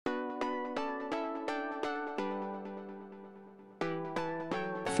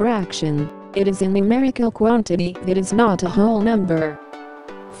fraction. It is a numerical quantity that is not a whole number.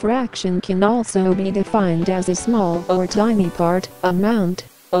 Fraction can also be defined as a small or tiny part, amount,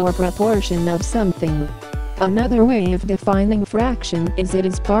 or proportion of something. Another way of defining fraction is it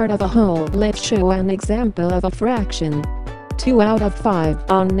is part of a whole. Let's show an example of a fraction. 2 out of 5.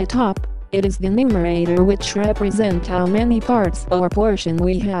 On the top, it is the numerator which represents how many parts or portion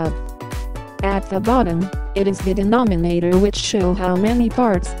we have. At the bottom, it is the denominator which show how many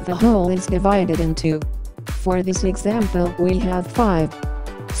parts the whole is divided into. For this example we have 5.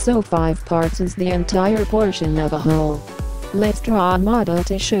 So 5 parts is the entire portion of a whole. Let's draw a model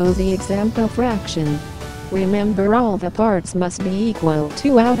to show the example fraction. Remember, all the parts must be equal.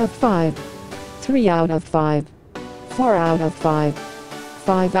 2 out of 5, 3 out of 5, 4 out of 5,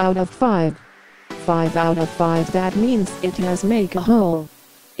 5 out of 5, 5 out of 5. That means it has make a whole.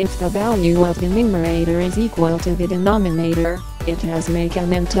 If the value of the numerator is equal to the denominator, it has make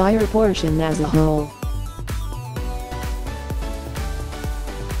an entire portion as a whole.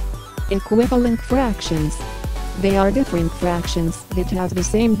 Equivalent fractions. They are different fractions that have the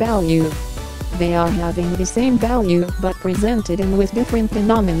same value. They are having the same value but presented in with different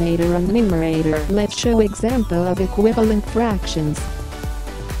denominator and numerator. Let's show example of equivalent fractions.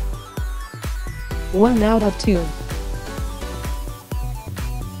 1 out of 2.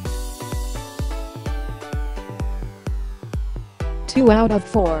 2 out of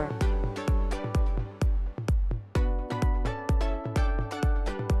 4.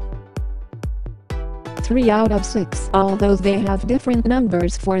 3 out of 6. Although they have different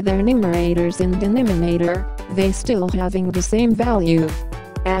numbers for their numerators and denominator, they still having the same value.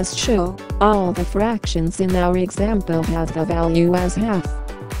 As shown, all the fractions in our example have the value as half.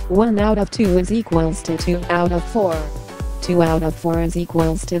 1 out of 2 is equals to 2 out of 4. 2 out of 4 is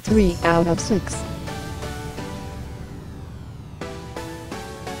equals to 3 out of 6.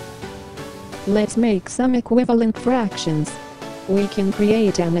 Let's make some equivalent fractions. We can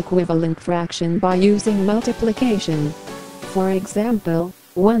create an equivalent fraction by using multiplication. For example,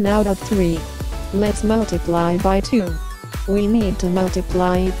 1 out of 3. Let's multiply by 2. We need to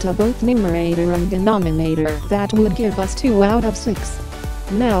multiply it to both numerator and denominator. That would give us 2 out of 6.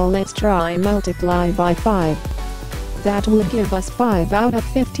 Now let's try multiply by 5. That would give us 5 out of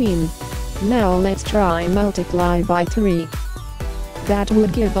 15. Now let's try multiply by 3. That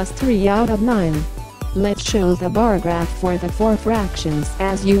would give us 3 out of 9. Let's show the bar graph for the 4 fractions.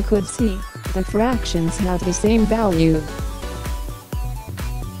 As you could see, the fractions have the same value.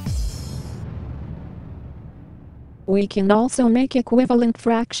 We can also make equivalent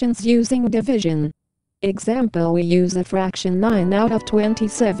fractions using division. Example, we use a fraction 9 out of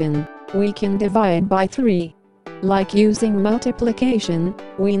 27. We can divide by 3. Like using multiplication,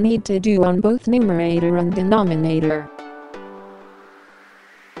 we need to do on both numerator and denominator.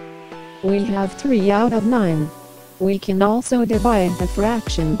 We have 3 out of 9. We can also divide the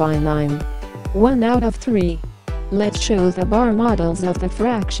fraction by 9. 1 out of 3. Let's show the bar models of the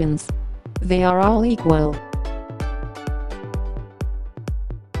fractions. They are all equal.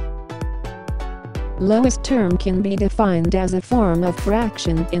 Lowest term can be defined as a form of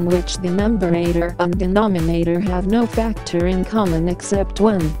fraction in which the numerator and denominator have no factor in common except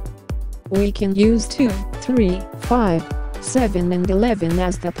 1. We can use 2, 3, 5, 7 and 11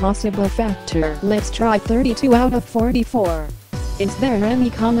 as the possible factor. Let's try 32 out of 44. Is there any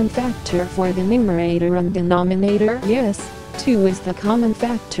common factor for the numerator and denominator? Yes, 2 is the common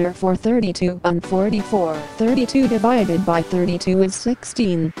factor for 32 and 44. 32 divided by 32 is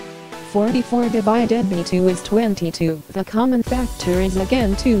 16. 44 divided by 2 is 22. The common factor is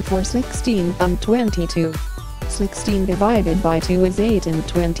again 2 for 16 and 22. 16 divided by 2 is 8 and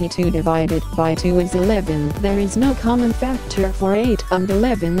 22 divided by 2 is 11. There is no common factor for 8 and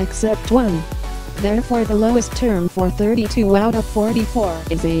 11 except 1. Therefore the lowest term for 32 out of 44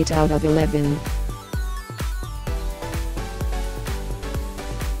 is 8 out of 11.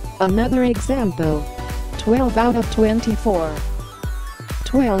 Another example. 12 out of 24.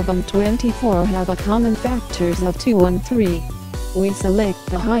 12 and 24 have a common factors of 2 and 3. We select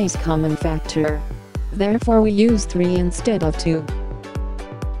the highest common factor. Therefore we use 3 instead of 2.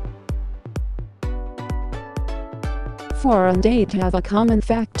 4 and 8 have a common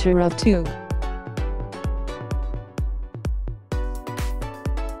factor of 2.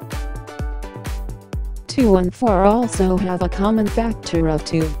 2 and 4 also have a common factor of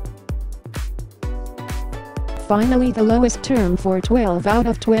 2. Finally, the lowest term for 12 out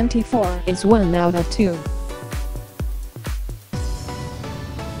of 24 is 1 out of 2.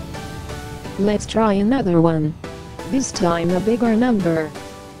 Let's try another one. This time a bigger number.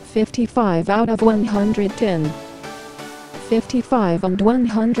 55 out of 110. 55 and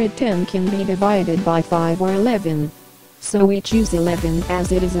 110 can be divided by 5 or 11. So we choose 11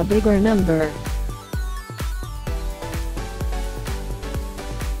 as it is a bigger number.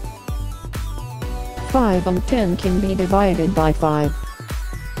 Five and 10 can be divided by 5.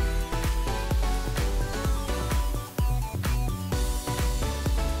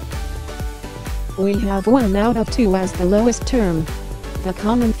 We have 1 out of 2 as the lowest term. The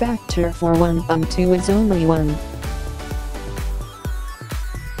common factor for 1 and 2 is only 1.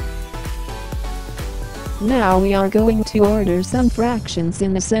 Now we are going to order some fractions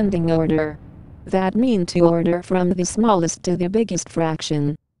in ascending order. That means to order from the smallest to the biggest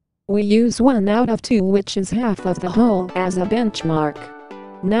fraction. We use 1 out of 2, which is half of the whole, as a benchmark.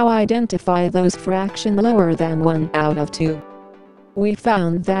 Now identify those fractions lower than 1 out of 2. We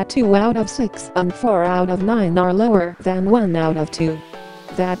found that 2 out of 6 and 4 out of 9 are lower than 1 out of 2.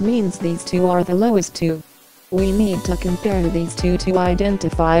 That means these two are the lowest two. We need to compare these two to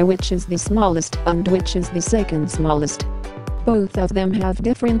identify which is the smallest and which is the second smallest. Both of them have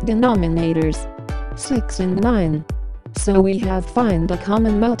different denominators, 6 and 9. So we have find a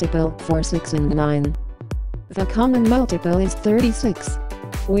common multiple for 6 and 9. The common multiple is 36.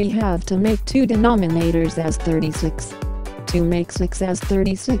 We have to make two denominators as 36. To make 6 as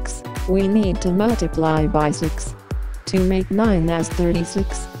 36, we need to multiply by 6. To make 9 as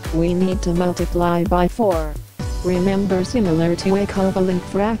 36, we need to multiply by 4. Remember, similar to equivalent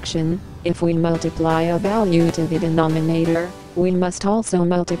fraction, if we multiply a value to the denominator, we must also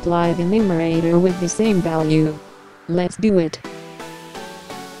multiply the numerator with the same value. Let's do it.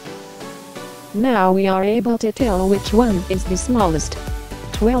 Now we are able to tell which one is the smallest.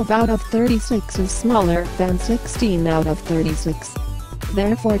 12 out of 36 is smaller than 16 out of 36.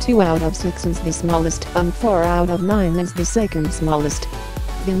 Therefore 2 out of 6 is the smallest and 4 out of 9 is the second smallest.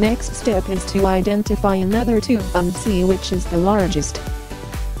 The next step is to identify another 2 and see which is the largest.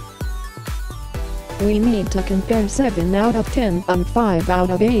 We need to compare 7 out of 10 and 5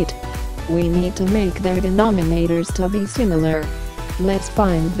 out of 8. We need to make their denominators to be similar. Let's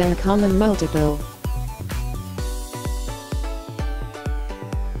find their common multiple.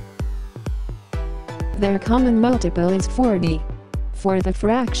 Their common multiple is 40. For the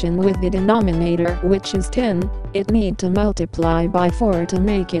fraction with the denominator, which is 10, it need to multiply by 4 to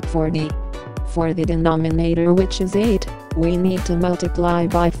make it 40. For the denominator, which is 8, we need to multiply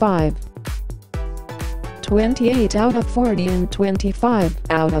by 5. 28 out of 40 and 25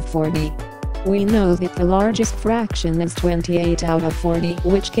 out of 40. We know that the largest fraction is 28 out of 40,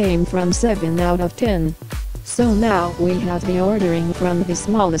 which came from 7 out of 10. So now we have the ordering from the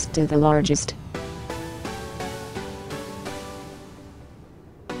smallest to the largest.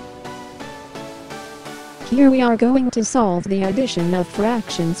 Here we are going to solve the addition of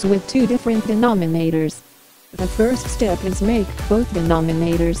fractions with two different denominators. The first step is make both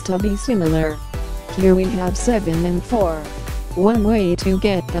denominators to be similar. Here we have 7 and 4. One way to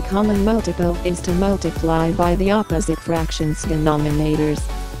get the common multiple is to multiply by the opposite fractions denominators.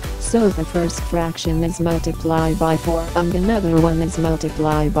 So the first fraction is multiplied by 4 and another one is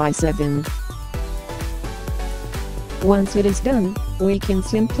multiplied by 7. Once it is done, we can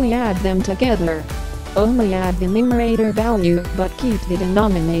simply add them together. Only add the numerator value but keep the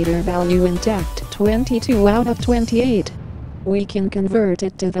denominator value intact. 22 out of 28. We can convert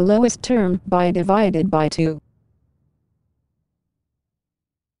it to the lowest term by divided by 2.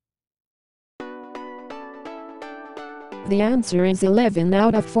 The answer is 11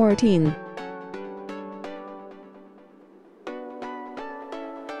 out of 14.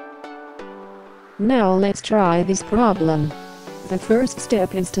 Now let's try this problem. The first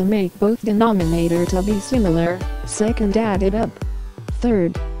step is to make both denominator to be similar, second add it up.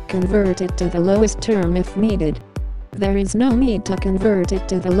 Third, convert it to the lowest term if needed. There is no need to convert it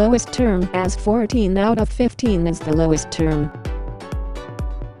to the lowest term as 14 out of 15 is the lowest term.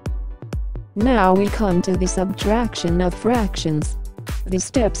 Now we come to the subtraction of fractions. The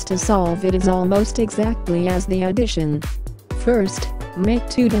steps to solve it is almost exactly as the addition. First, make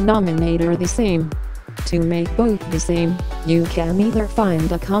two denominator the same. To make both the same, you can either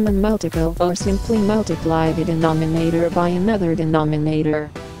find a common multiple or simply multiply the denominator by another denominator.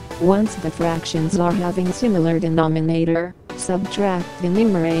 Once the fractions are having similar denominator, subtract the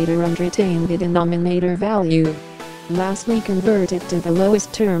numerator and retain the denominator value. Lastly, convert it to the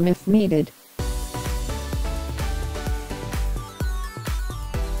lowest term if needed.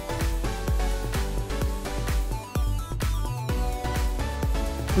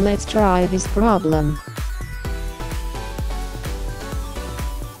 Let's try this problem.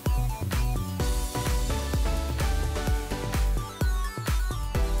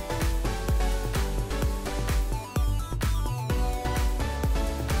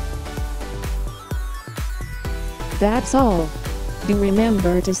 That's all. Do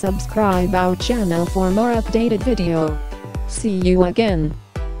remember to subscribe our channel for more updated video. See you again.